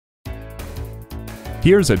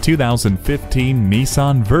Here's a 2015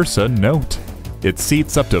 Nissan Versa Note. It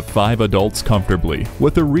seats up to 5 adults comfortably,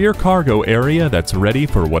 with a rear cargo area that's ready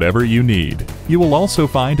for whatever you need. You will also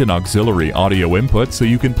find an auxiliary audio input so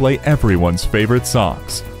you can play everyone's favorite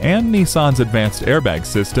songs. And Nissan's advanced airbag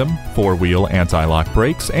system, 4-wheel anti-lock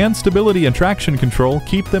brakes, and stability and traction control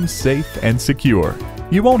keep them safe and secure.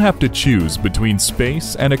 You won't have to choose between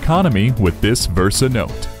space and economy with this Versa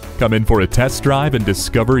Note. Come in for a test drive and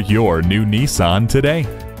discover your new Nissan today.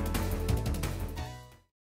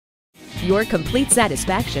 Your complete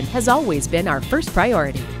satisfaction has always been our first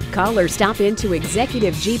priority. Call or stop into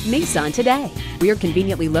Executive Jeep Nissan today. We're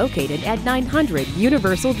conveniently located at 900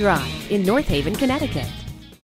 Universal Drive in North Haven, Connecticut.